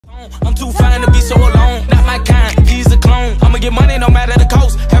I'm too fine to be so alone, not my kind, he's a clone. I'ma get money no matter the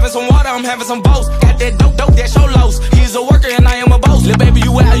cost. Having some water, I'm having some boats. Got that dope, that show lows. He's a worker and I am a boss. Little baby,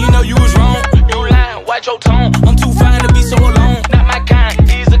 you out, you know you was wrong. You lying, watch your tone. I'm too fine to be so alone, not my kind,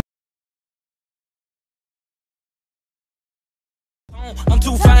 he's a I'm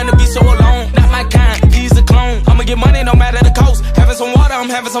too fine to be so alone, not my kind, he's a clone. I'ma get money no matter the cost. Having some water, I'm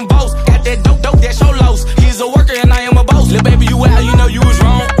having some boats. Got that dope, that show lows. He's a worker and I am a boss. Little baby, you out, you know you was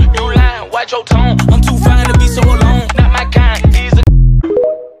wrong. You lying, watch your tone. I'm too fine to be so alone, not my kind, he's a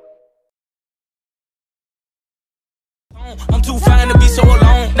I'm too fine to be so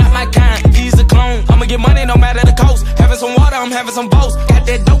alone, not my kind, he's a clone. I'ma get money no matter the cost. Having some water, I'm having some boats. Got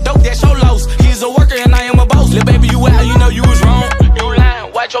that dope, that show lows. He's a worker and I am a boss. Little baby, you out, you know you was wrong. You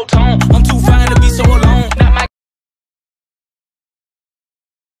lying, watch your tone. I'm too fine to be so alone, not my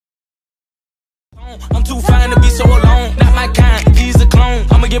I'm too fine to be so alone, not my kind, he's a clone.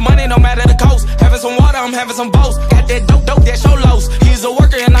 I'ma get money no matter the cost. Having some water, I'm having some boats. Got that dope, that show lows. He's a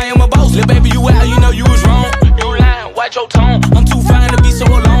worker and I am a boss. Little baby, you out, you know you was wrong. You lying, watch your tone. I'm too fine to be so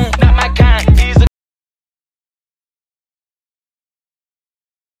alone, not my kind, he's a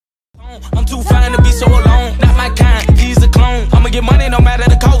I'm too fine to be so alone, not my kind, he's a clone. I'ma get money no matter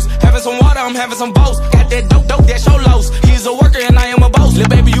the cost. Having some water, I'm having some boats. Got that dope, that show lows. He's a worker and I am a boss. Little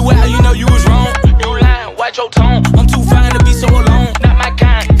baby, you out, you know you was wrong. You lying, watch your tone. I'm too fine to be so alone, not my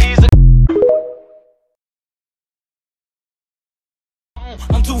kind, he's a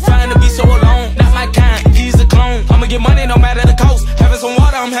I'm too fine to be so alone, not my kind, he's a clone. I'ma get money no matter the cost. Having some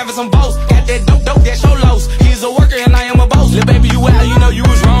water, I'm having some boats. Got that dope, that show lows. He's a worker and I am a boss. Little baby, you out, you know you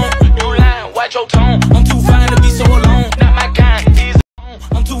was wrong. You lying, watch your tone. I'm too fine to be so alone, not my kind, he's a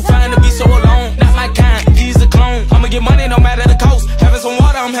I'm too fine to be so alone, not my kind, he's a clone. I'ma get money no matter the cost. Having some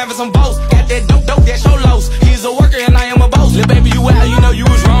water, I'm having some boats. Got that dope, that show lows. He's a worker and I am a boss. Little baby, you out, you know you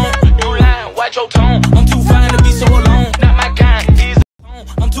was wrong. You lying, watch your tone. I'm too fine to be so alone, not my kind, he's a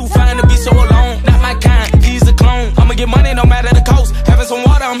I'm too fine to be so alone, not my kind, he's a clone. I'ma get money no matter the cost. Having some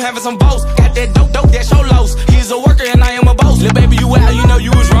water, I'm having some boats. Got that dope, that show lows. He's a worker and I am a boss. Little baby, you out, you know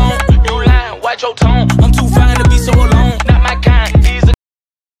you was wrong. You lying, watch your tone. I'm too fine to be so alone, not my kind, he's a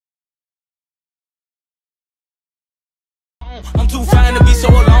I'm too fine to be so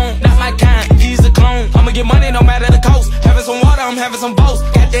alone, not my kind, he's a clone. I'ma get money no matter the cost. Having some water, I'm having some boats.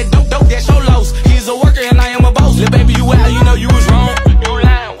 Got that dope, that show lows. He's a worker and I am a boss. Little baby, you out, you know you was wrong. You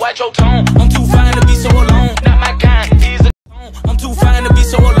lying, watch your tone. I'm too fine to be so alone, not my kind, he's a I'm too fine to be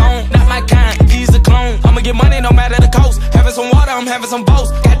so alone, not my kind, he's a clone. I'ma get money no matter the cost. Having some water, I'm having some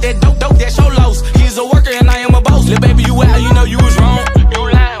boats. Got that dope, that show lows. He's a worker and I am a boss. Little baby, you out, you know you was wrong.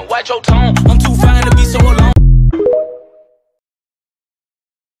 You lying, watch your tone. I'm too fine to be so alone.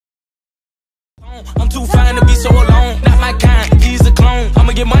 I'm too fine to be so alone, not my kind, he's a clone.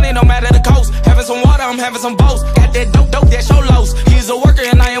 I'ma get money no matter the cost. Having some water, I'm having some boats. Got that dope, that show lows. He's a worker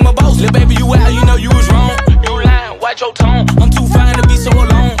and I am a boss. Little baby, you out, you know you was wrong. You lying, watch your tone. I'm too fine to be so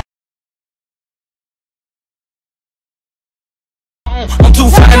alone. I'm too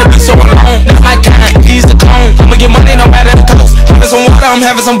fine to be so alone, not my kind, he's a clone. I'ma get money no matter the cost. Having some water, I'm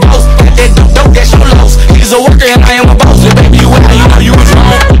having some boats. Got that dope, that show lows. He's a worker and I am a boss. Little baby, you out, you know you was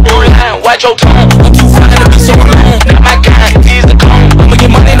wrong. You lying, watch your tone. I'm too fine to be so alone, not my kind, he's a clone. I'ma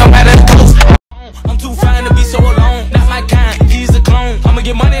get money no matter the cost. I'm too fine to be so alone, not my kind, he's a clone. I'ma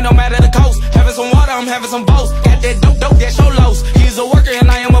get money no matter the cost. Having some water, I'm having some boats. Got that dope, that show lows. He's a worker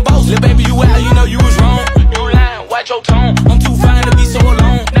and I am a boss. Little baby, you out, you know you was wrong. You lying, watch your tone. I'm too fine to be so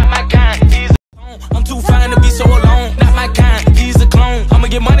alone, not my kind, he's a I'm too fine to be so alone, not my kind, he's a clone. I'ma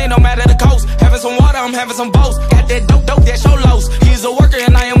get money no matter the cost. Having some water, I'm having some boats. Got that dope, that show lows. He's a worker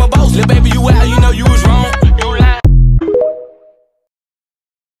and I am a boss. Little baby, you out, you know you was wrong. You lying.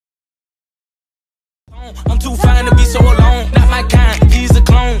 I'm too fine to be so alone, not my kind, he's a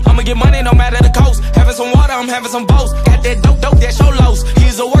clone. I'ma get money no matter the cost. Having some water, I'm having some boats. Got that dope, that show lows.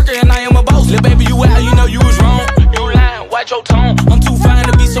 He's a worker and I am a boss. Little baby, you out, you know you was wrong. You lying, watch your tone. I'm too fine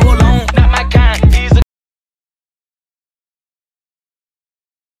to be so alone, not my kind, he's a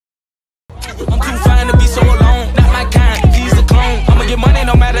I'm too fine to be so alone, not my kind, he's a clone. I'ma get money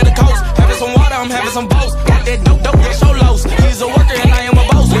no matter the cost. Having some water, I'm having some boats. Got that dope, that show lows. He's a worker and I am a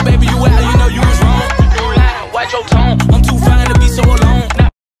boss. Little baby, you out, you know you was wrong. You lying, watch your tone. I'm too fine to be so alone.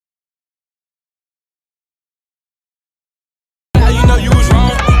 You know you was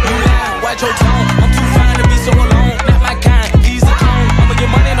wrong. You lying, watch your tone. I'm too fine to be so alone, not my kind, he's a clone. I'ma get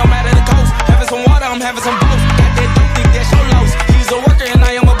money no matter the cost. Having some water, I'm having some boats. Got that dope, that show lows. He's a worker and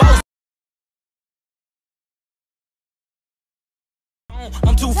I am a boss.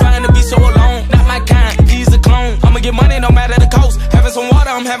 I'm too fine to be so alone, not my kind, he's a clone. I'ma get money no matter the cost. Having some water,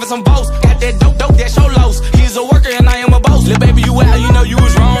 I'm having some boss. Got that dope, that show lows. He's a worker and I am a boss. Little baby, you out, you know you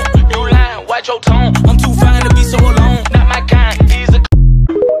was wrong. You lying, watch your tone. I'm too fine to be so alone. Not my kind, he's a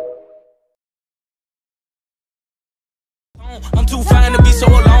I'm too fine to be so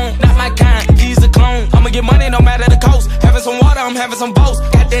alone. Not my kind, he's a clone. I'ma get money no matter the cost. Having some water, I'm having some boss.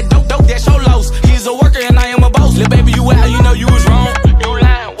 Got that dope, that show lows. He's a worker and I am a boss. Little baby, you out, you know you was wrong. You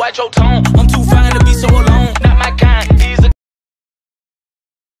lying, watch your tone. I'm too fine to be so alone. Not my kind, he's a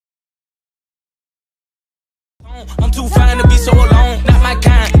I'm too fine to be so alone. Not my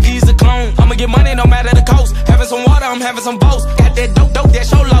kind, he's a clone. I'ma get money no matter the cost. Having some water, I'm having some boss. Got that dope, that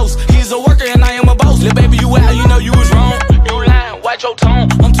show lows. He's a worker and I am a boss. Little baby, you out, you know you was wrong. You lying, watch your tone.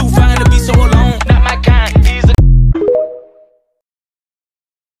 I'm too fine to be so alone. Not my kind, he's a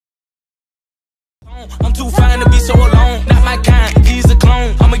I'm too fine to be so alone. Not my kind, he's a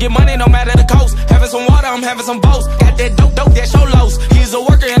clone. I'ma get money no matter the cost. Having some water, I'm having some boss. Got that dope, that show lows. He's a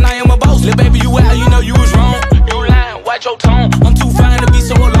worker and I am a boss. Little baby, you out, you know you was wrong. You lying, watch your tone. I'm too fine to be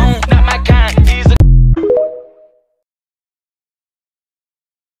so alone. Not my kind, he's a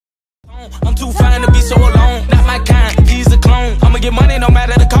I'm too fine to be so alone. Not my kind, he's a clone. I'ma get money no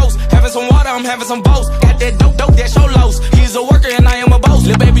matter the cost. Having some water, I'm having some boss. Got that dope, that show lows. He's a worker and I am a boss.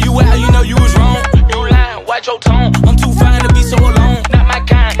 Little baby, you out, you know you was wrong. You lying, watch your tone. I'm too fine to be so alone. Not my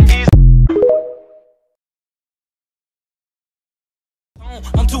kind, he's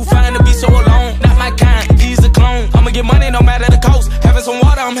I'm too fine to be so alone. Not my kind, he's a clone. I'ma get money no matter the cost. Having some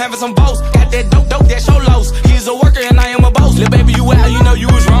water, I'm having some boss. Got that dope, that show lows. He's a worker and I am a boss. Little baby, you out, you know you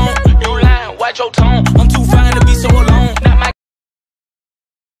was wrong. You lying, watch your tone. I'm too fine to be so alone. Not my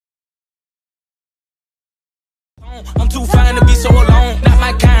I'm too fine to be so alone. Not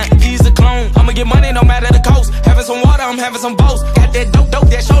my kind, he's a clone. I'ma get money no matter the cost. Having some water, I'm having some boss. Got that dope,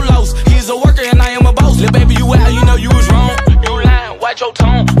 that show lows. He's a worker and I am a boss. Little baby, you out, you know you was wrong. You lying, watch your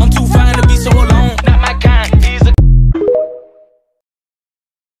tone. I'm too fine to be so alone. Not my kind, he's a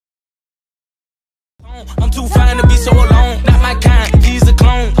I'm too fine to be so alone. Not my kind, he's a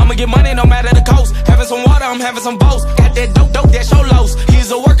clone. I'ma get money no matter the cost. Having some water, I'm having some boss. Got that dope, that show lows.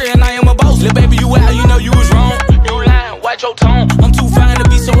 He's a worker and I am a boss. Little baby, you out, you know you was wrong. You lying, watch your tone. I'm too fine to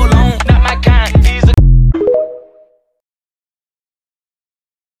be so alone. Not my kind, he's a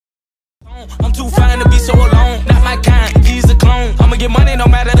I'm too fine to be so alone. Not my kind, he's a clone. I'ma get money no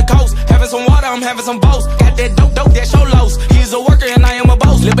matter the cost. Having some water, I'm having some boss. Got that dope, that show lows. He's a worker and I am a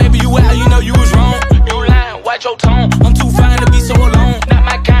boss. Little baby, you out, you know you was wrong. You lying, watch your tone. I'm too fine to be so alone. Not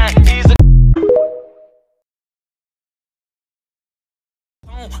my kind, he's a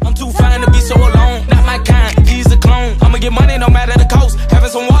I'm too fine to be so alone. Not my kind, he's a clone. I'ma get money no matter the cost. Having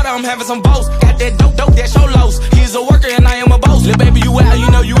some water, I'm having some boss. Got that dope, that show lows. He's a worker and I am a boss. Little baby, you out, you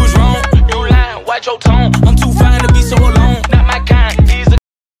know you was wrong. You lying, watch your tone. I'm too fine to